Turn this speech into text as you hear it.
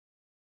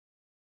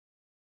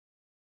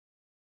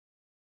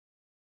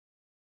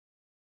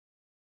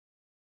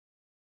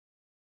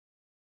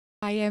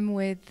I am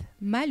with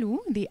Malou,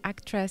 the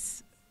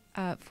actress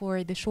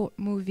for the short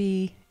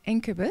movie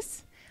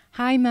Incubus.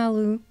 Hi,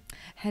 Malou.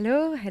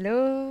 Hello,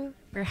 hello.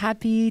 We're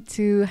happy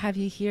to have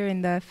you here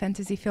in the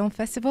Fantasy Film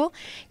Festival.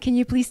 Can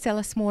you please tell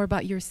us more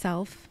about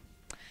yourself?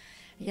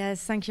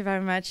 Yes, thank you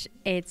very much.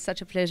 It's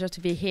such a pleasure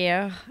to be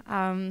here,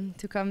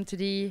 to come to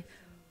the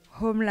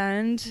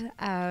homeland.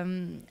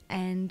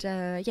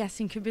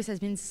 Yes, Incubus has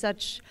been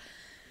such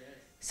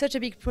a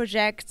big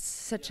project,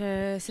 such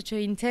an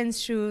intense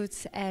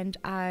shoot, and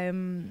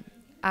I'm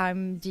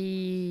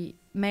the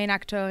main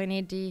actor in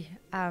it, the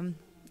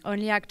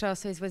only actor.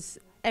 So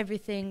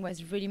everything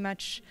was really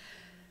much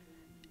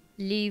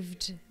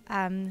lived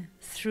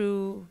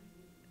through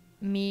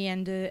me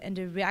and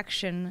the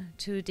reaction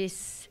to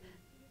this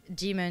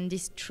demon,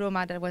 this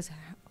trauma that was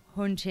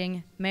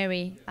haunting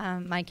Mary,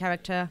 my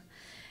character,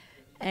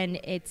 and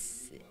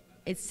it's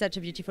such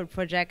a beautiful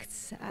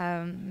project.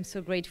 I'm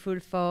so grateful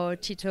for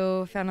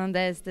Tito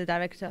Fernandez, the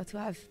director, to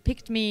have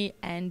picked me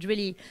and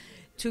really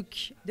took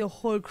the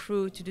whole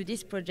crew to do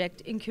this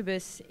project.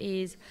 Incubus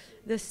is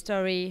the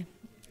story,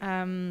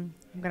 I'm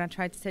going to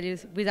try to tell you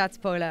without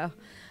spoiler,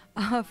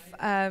 of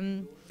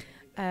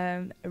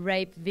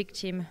rape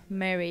victim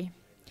Mary,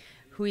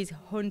 who is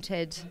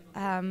haunted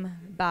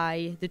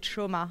by the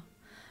trauma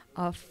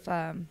of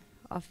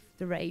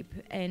the rape.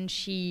 And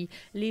she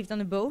lived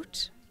on a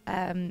boat.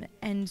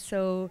 And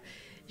so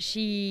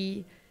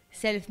she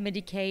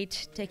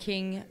self-medicate,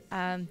 taking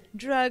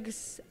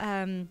drugs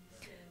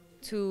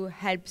to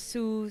help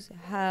soothe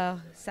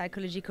her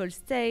psychological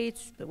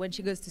state. But when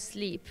she goes to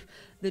sleep,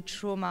 the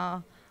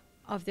trauma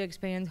of the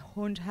experience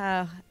haunt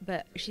her.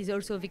 But she's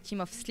also a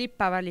victim of sleep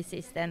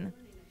paralysis then.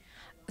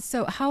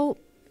 So how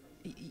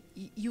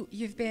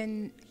you've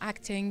been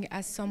acting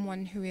as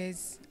someone who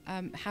is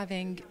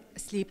having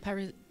sleep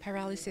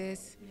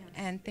paralysis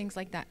and things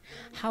like that.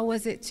 How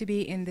was it to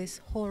be in this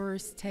horror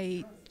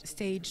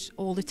stage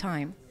all the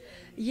time?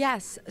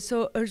 Yes,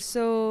 so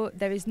also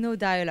there is no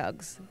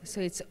dialogues.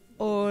 So it's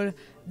all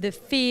the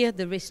fear,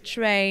 the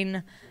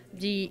restraint,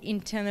 the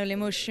internal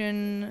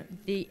emotion,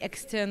 the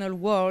external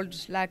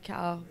world, like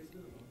our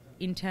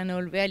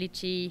internal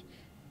reality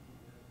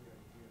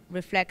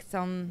reflects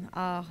on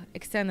our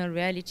external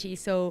reality.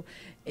 So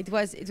it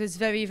was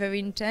very, very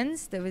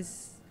intense.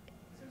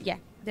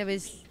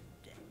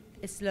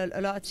 It's a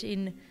lot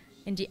in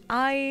the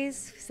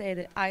eyes. Say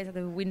the eyes are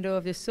the window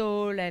of the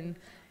soul, and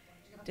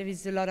there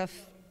is a lot of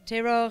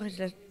terror,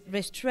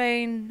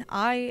 restraint.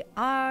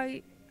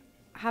 I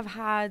have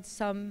had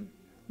some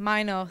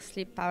minor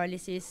sleep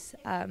paralysis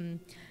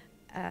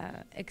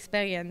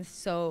experience.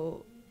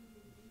 So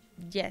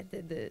yeah,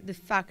 the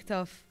fact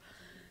of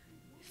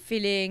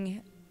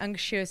feeling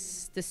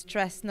anxious, the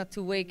stress not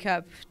to wake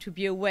up, to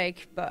be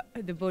awake, but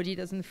the body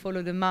doesn't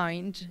follow the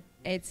mind.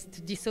 It's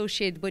to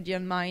dissociate body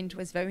and mind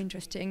was very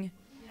interesting.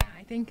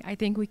 Yeah, I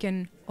think we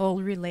can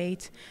all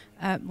relate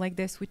like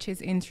this, which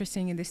is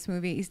interesting in this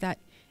movie, is that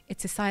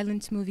it's a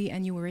silent movie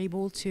and you were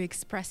able to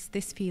express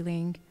this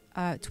feeling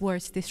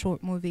towards this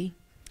short movie.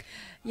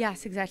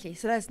 Yes, exactly.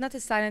 So that's not a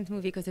silent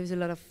movie because there's a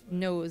lot of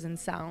noise and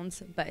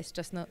sounds, but it's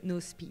just no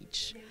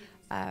speech.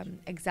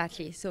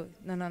 Exactly. So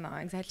no.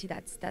 Exactly.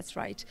 That's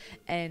right.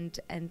 And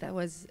that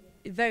was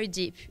very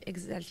deep.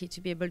 Exactly,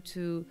 to be able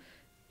to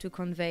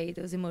convey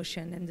those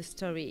emotions and the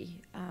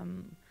story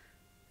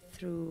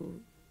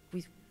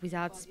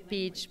without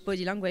speech,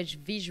 body language,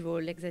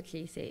 visual.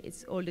 Exactly. Say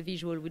it's all the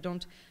visual. We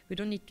don't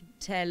need to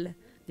tell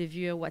the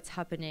viewer what's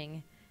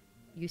happening.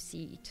 You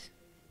see it.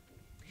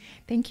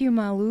 Thank you,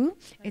 Malou.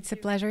 It's a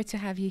pleasure to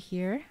have you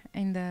here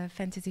in the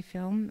Fantasy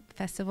Film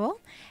Festival,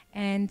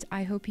 and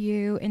I hope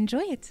you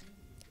enjoy it.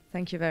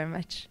 Thank you very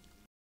much.